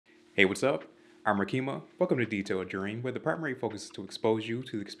Hey, what's up? I'm Rekeema. Welcome to Detailed Dream, where the primary focus is to expose you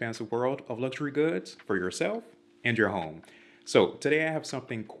to the expansive world of luxury goods for yourself and your home. So, today I have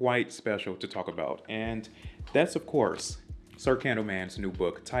something quite special to talk about, and that's, of course, Sir Candleman's new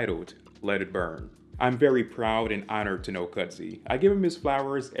book titled Let It Burn. I'm very proud and honored to know Cudsy. I give him his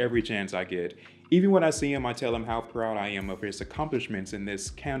flowers every chance I get. Even when I see him, I tell him how proud I am of his accomplishments in this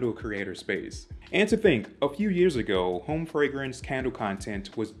candle creator space. And to think, a few years ago, home fragrance candle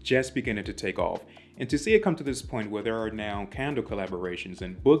content was just beginning to take off. And to see it come to this point where there are now candle collaborations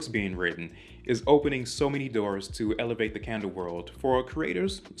and books being written is opening so many doors to elevate the candle world for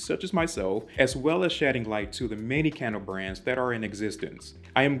creators such as myself, as well as shedding light to the many candle brands that are in existence.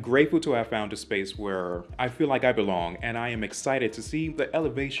 I am grateful to have found a space where I feel like I belong, and I am excited to see the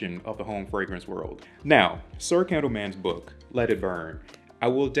elevation of the home fragrance world. Now, Sir Candleman's book, Let It Burn. I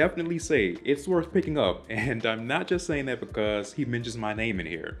will definitely say it's worth picking up, and I'm not just saying that because he mentions my name in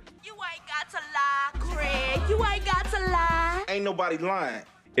here. You ain't got to lie, Craig. You ain't got to lie. Ain't nobody lying.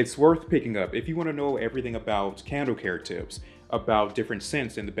 It's worth picking up if you want to know everything about candle care tips, about different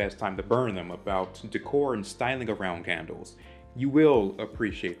scents and the best time to burn them, about decor and styling around candles. You will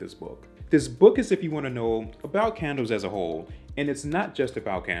appreciate this book. This book is if you want to know about candles as a whole, and it's not just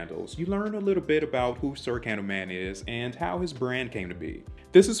about candles. You learn a little bit about who Sir Candleman is and how his brand came to be.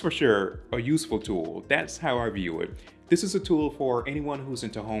 This is for sure a useful tool. That's how I view it. This is a tool for anyone who's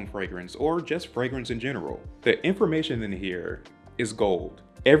into home fragrance or just fragrance in general. The information in here is gold.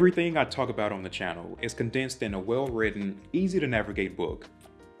 Everything I talk about on the channel is condensed in a well-written, easy to navigate book.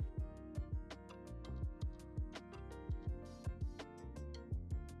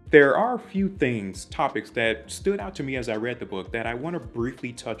 There are a few topics that stood out to me as I read the book that I want to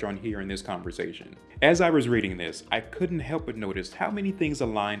briefly touch on here in this conversation. As I was reading this, I couldn't help but notice how many things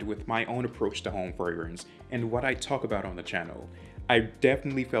aligned with my own approach to home fragrance and what I talk about on the channel. I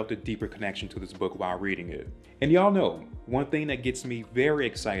definitely felt a deeper connection to this book while reading it. And y'all know, one thing that gets me very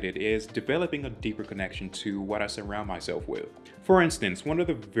excited is developing a deeper connection to what I surround myself with. For instance, one of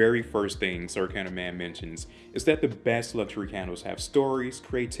the very first things Sir Candleman mentions is that the best luxury candles have stories,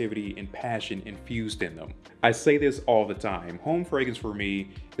 creativity, and passion infused in them. I say this all the time, home fragrance for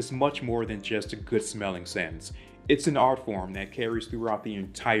me is much more than just a good smelling scent. It's an art form that carries throughout the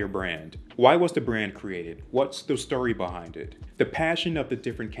entire brand. Why was the brand created? What's the story behind it? The passion of the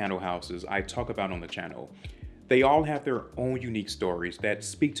different candle houses I talk about on the channel. They all have their own unique stories that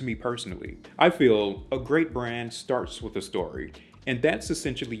speak to me personally. I feel a great brand starts with a story, and that's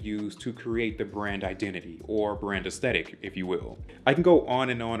essentially used to create the brand identity or brand aesthetic, if you will. I can go on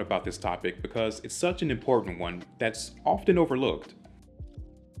and on about this topic because it's such an important one that's often overlooked.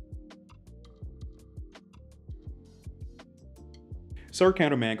 Sir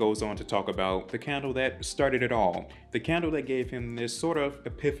Candleman goes on to talk about the candle that started it all, the candle that gave him this sort of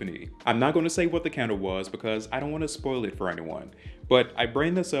epiphany. I'm not going to say what the candle was because I don't want to spoil it for anyone, but I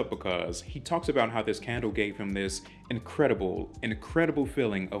bring this up because he talks about how this candle gave him this incredible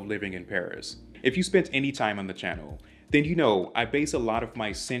feeling of living in Paris. If you spent any time on the channel, then you know I base a lot of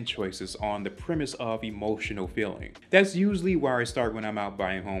my scent choices on the premise of emotional feeling. That's usually where I start when I'm out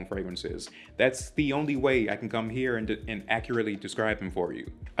buying home fragrances. That's the only way I can come here and accurately describe them for you.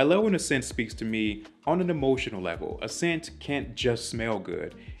 I love when a scent speaks to me on an emotional level. A scent can't just smell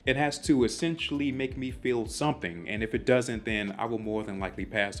good. It has to essentially make me feel something, and if it doesn't, then I will more than likely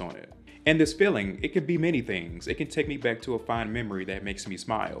pass on it. And this feeling, it can be many things. It can take me back to a fond memory that makes me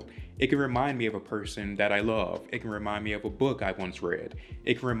smile. It can remind me of a person that I love. It can remind me of a book I once read.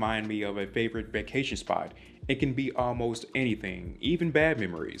 It can remind me of a favorite vacation spot. It can be almost anything, even bad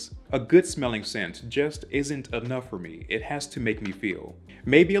memories. A good smelling scent just isn't enough for me. It has to make me feel.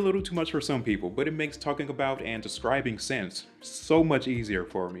 Maybe a little too much for some people, but it makes talking about and describing scents so much easier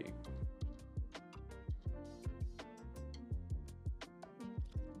for me.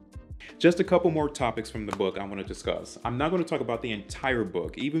 Just a couple more topics from the book I want to discuss. I'm not going to talk about the entire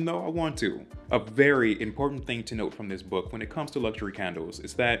book, even though I want to. A very important thing to note from this book when it comes to luxury candles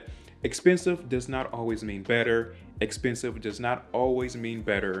is that expensive does not always mean better. Expensive does not always mean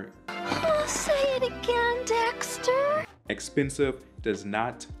better. Say it again, Dexter. Expensive does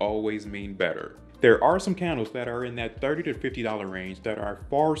not always mean better. There are some candles that are in that $30 to $50 range that are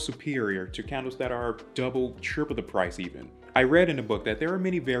far superior to candles that are double, triple the price even. I read in the book that there are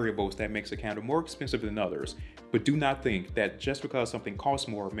many variables that makes a candle more expensive than others, but do not think that just because something costs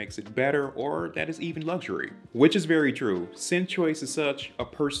more makes it better or that it's even luxury. Which is very true. Scent choice is such a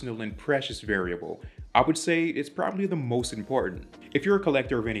personal and precious variable, I would say it's probably the most important. If you're a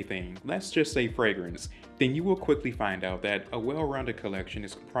collector of anything, let's just say fragrance, then you will quickly find out that a well-rounded collection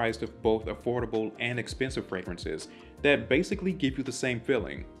is comprised of both affordable and expensive fragrances that basically give you the same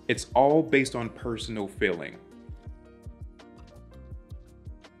feeling. It's all based on personal feeling.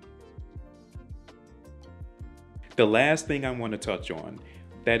 The last thing I want to touch on,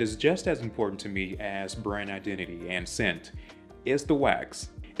 that is just as important to me as brand identity and scent, is the wax.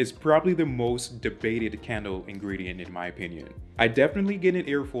 It's probably the most debated candle ingredient in my opinion. I definitely get an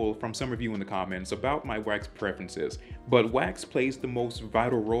earful from some of you in the comments about my wax preferences, but wax plays the most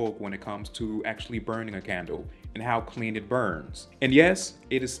vital role when it comes to actually burning a candle and how clean it burns. And yes,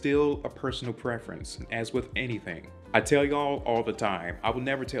 it is still a personal preference, as with anything. I tell y'all all the time, I will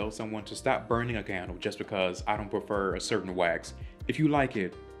never tell someone to stop burning a candle just because I don't prefer a certain wax. If you like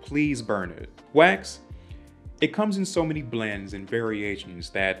it, please burn it. Wax, it comes in so many blends and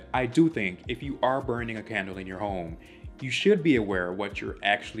variations that I do think if you are burning a candle in your home, you should be aware of what you're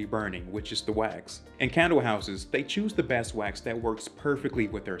actually burning, which is the wax. And candle houses, they choose the best wax that works perfectly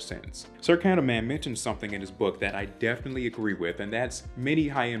with their scents. Sir Candleman mentioned something in his book that I definitely agree with, and that's many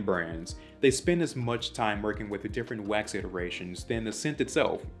high-end brands, they spend as much time working with the different wax iterations than the scent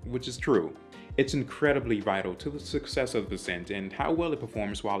itself, which is true. It's incredibly vital to the success of the scent and how well it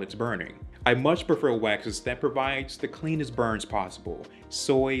performs while it's burning. I much prefer waxes that provides the cleanest burns possible.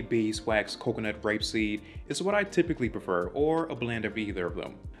 Soy, beeswax, coconut, rapeseed is what I typically prefer, or a blend of either of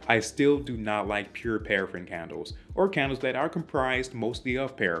them. I still do not like pure paraffin candles, or candles that are comprised mostly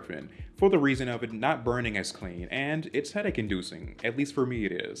of paraffin, for the reason of it not burning as clean, and it's headache inducing, at least for me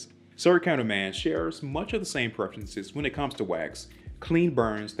it is. Sir Candleman shares much of the same preferences when it comes to wax. Clean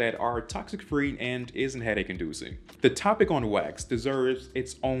burns that are toxic free and isn't headache inducing. The topic on wax deserves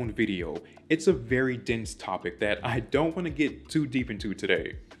its own video. It's a very dense topic that I don't want to get too deep into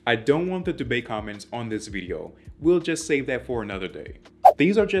today. I don't want the debate comments on this video. We'll just save that for another day.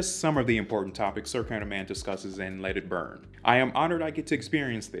 These are just some of the important topics Sir Candleman discusses in Let It Burn. I am honored I get to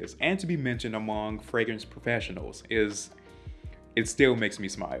experience this, and to be mentioned among fragrance professionals it still makes me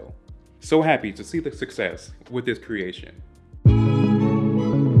smile. So happy to see the success with this creation.